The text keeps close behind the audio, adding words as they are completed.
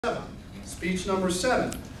Speech number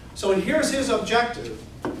 7. So here's his objective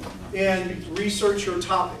in research your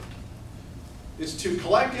topic. Is to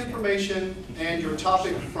collect information and your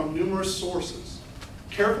topic from numerous sources.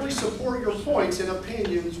 Carefully support your points and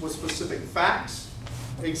opinions with specific facts,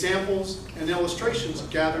 examples, and illustrations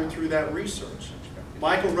gathered through that research.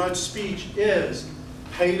 Michael Rudd's speech is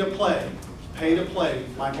pay to play. Pay to play,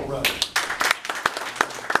 Michael Rudd.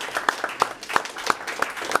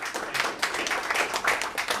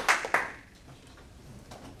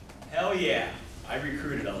 Hell yeah, I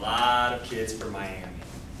recruited a lot of kids for Miami.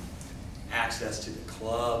 Access to the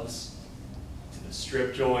clubs, to the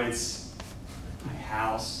strip joints, my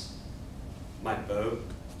house, my boat.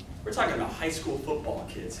 We're talking about high school football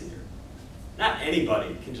kids here. Not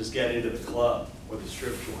anybody can just get into the club or the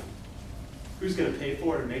strip joint. Who's going to pay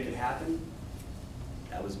for it and make it happen?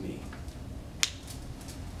 That was me.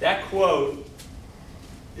 That quote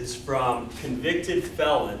is from convicted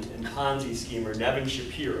felon and Ponzi schemer Nevin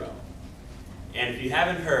Shapiro. And if you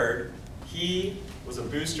haven't heard, he was a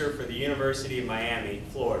booster for the University of Miami,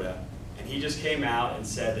 Florida, and he just came out and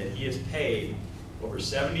said that he has paid over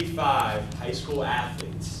 75 high school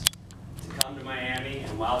athletes to come to Miami,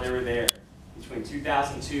 and while they were there, between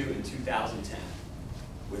 2002 and 2010,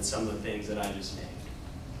 with some of the things that I just named.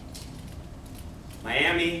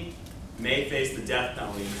 Miami may face the death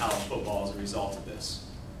penalty in college football as a result of this,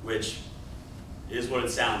 which is what it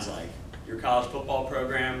sounds like. Your college football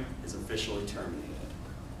program is officially terminated.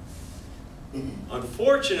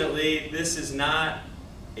 Unfortunately, this is not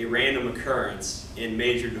a random occurrence in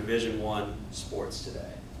major Division I sports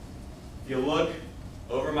today. If you look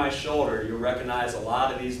over my shoulder, you'll recognize a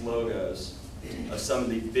lot of these logos of some of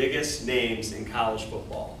the biggest names in college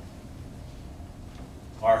football.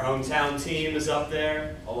 Our hometown team is up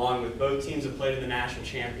there, along with both teams that played in the national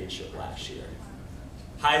championship last year.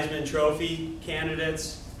 Heisman Trophy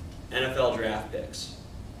candidates, NFL draft picks.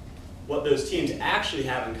 What those teams actually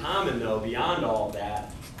have in common, though, beyond all of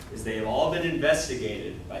that, is they have all been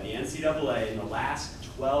investigated by the NCAA in the last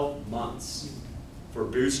 12 months for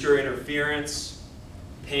booster interference,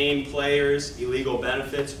 paying players, illegal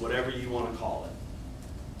benefits, whatever you want to call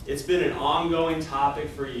it. It's been an ongoing topic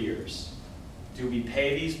for years. Do we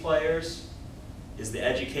pay these players? Is the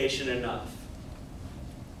education enough?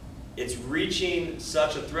 It's reaching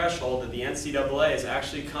such a threshold that the NCAA has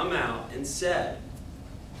actually come out and said,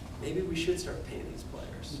 maybe we should start paying these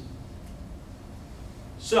players.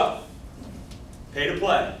 So, pay to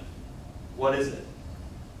play. What is it?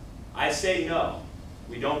 I say no,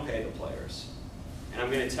 we don't pay the players. And I'm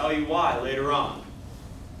going to tell you why later on.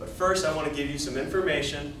 But first, I want to give you some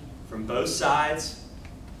information from both sides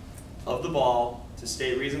of the ball to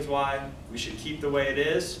state reasons why we should keep the way it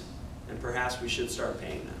is, and perhaps we should start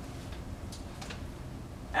paying them.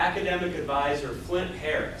 Academic advisor Flint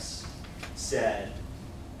Harris said,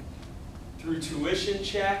 through tuition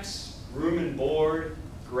checks, room and board,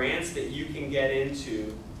 grants that you can get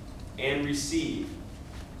into and receive,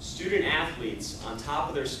 student athletes on top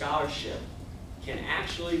of their scholarship can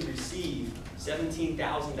actually receive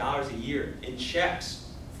 $17,000 a year in checks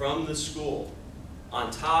from the school on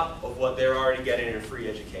top of what they're already getting in a free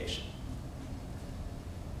education.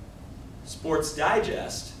 Sports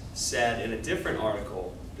Digest said in a different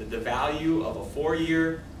article that the value of a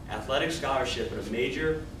 4-year athletic scholarship at a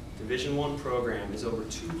major Division I program is over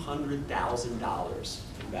 $200,000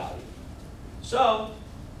 in value. So,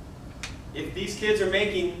 if these kids are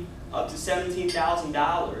making up to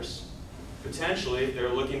 $17,000, potentially, if they're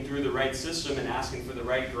looking through the right system and asking for the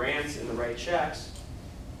right grants and the right checks,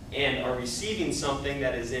 and are receiving something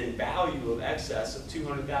that is in value of excess of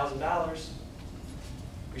 $200,000,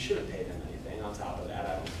 we shouldn't pay them anything on top of that,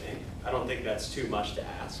 I don't think. I don't think that's too much to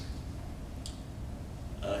ask.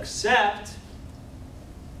 Except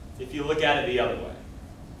if you look at it the other way.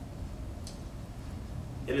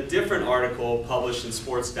 In a different article published in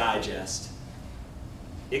Sports Digest,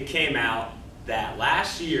 it came out that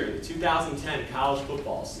last year, in the 2010 college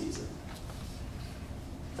football season,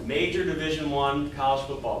 major Division I college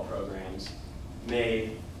football programs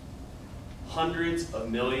made hundreds of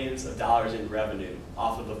millions of dollars in revenue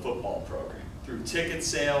off of the football program through ticket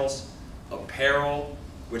sales, apparel,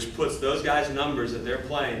 which puts those guys' numbers that they're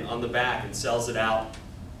playing on the back and sells it out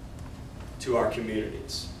to our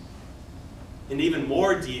communities. In even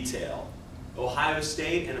more detail, Ohio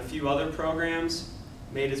State and a few other programs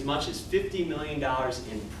made as much as $50 million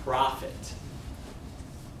in profit.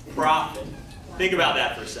 Profit. Think about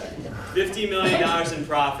that for a second. $50 million in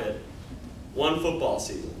profit, one football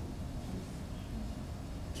season.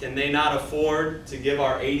 Can they not afford to give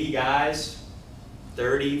our 80 guys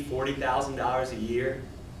 $30,000, $40,000 a year?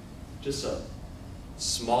 Just a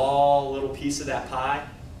small little piece of that pie.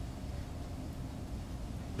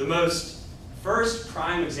 The first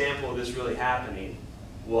prime example of this really happening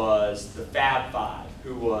was the Fab Five,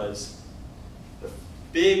 who was the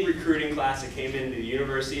big recruiting class that came into the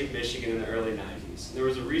University of Michigan in the early 90s. There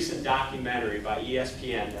was a recent documentary by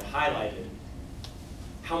ESPN that highlighted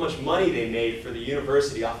how much money they made for the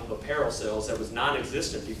university off of apparel sales that was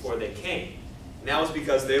non-existent before they came. And that was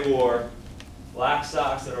because they wore black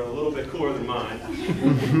socks that are a little bit cooler than mine,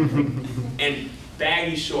 and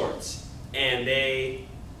baggy shorts. And they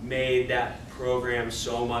made that program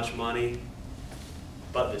so much money.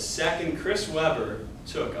 But the second Chris Webber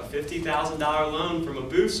took a $50,000 loan from a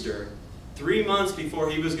booster 3 months before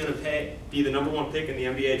he was going to be the #1 pick in the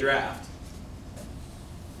NBA draft,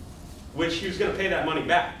 which he was going to pay that money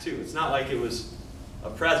back too. It's not like it was a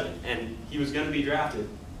present, and he was going to be drafted.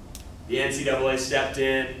 The NCAA stepped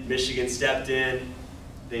in, Michigan stepped in,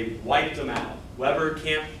 they wiped him out. Webber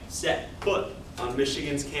can't set foot on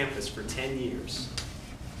Michigan's campus for 10 years.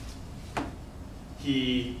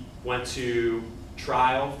 He went to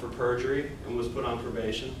trial for perjury and was put on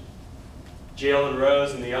probation. Jalen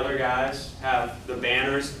Rose and the other guys have the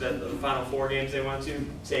banners that the Final Four games they went to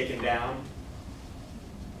taken down.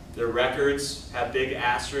 Their records have big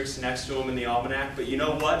asterisks next to them in the almanac, but you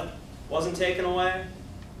know what wasn't taken away?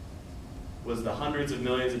 Was the hundreds of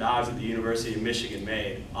millions of dollars that the University of Michigan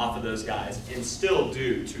made off of those guys, and still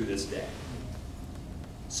do to this day.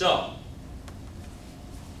 So,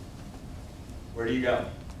 where do you go?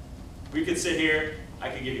 We could sit here, I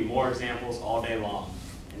could give you more examples all day long,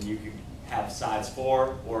 and you could have sides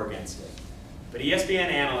for or against it. But ESPN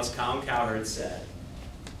analyst Colin Cowherd said,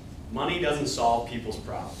 money doesn't solve people's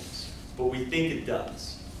problems, but we think it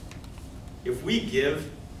does. If we give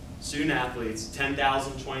student athletes $10,000,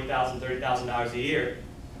 $20,000, $30,000 a year,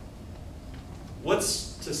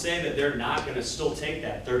 what's to say that they're not going to still take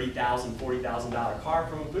that $30,000, $40,000 car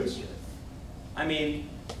from a booster? I mean,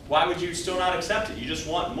 why would you still not accept it? You just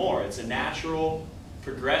want more. It's a natural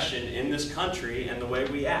progression in this country and the way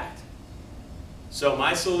we act. So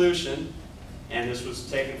my solution, and this was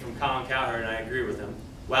taken from Colin Cowherd, and I agree with him,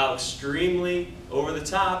 while extremely over the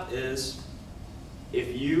top, is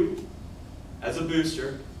if you, as a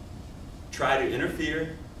booster, try to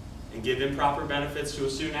interfere and give improper benefits to a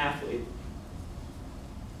student athlete,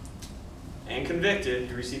 and convicted,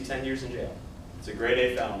 you receive 10 years in jail. It's a grade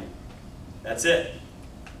A felony. That's it.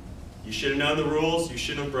 You should have known the rules, you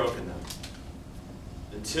shouldn't have broken them.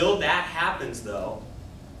 Until that happens though,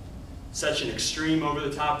 such an extreme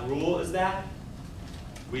over-the-top rule as that,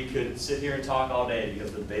 we could sit here and talk all day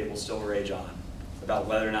because the debate will still rage on about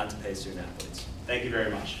whether or not to pay student athletes. Thank you very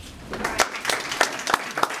much.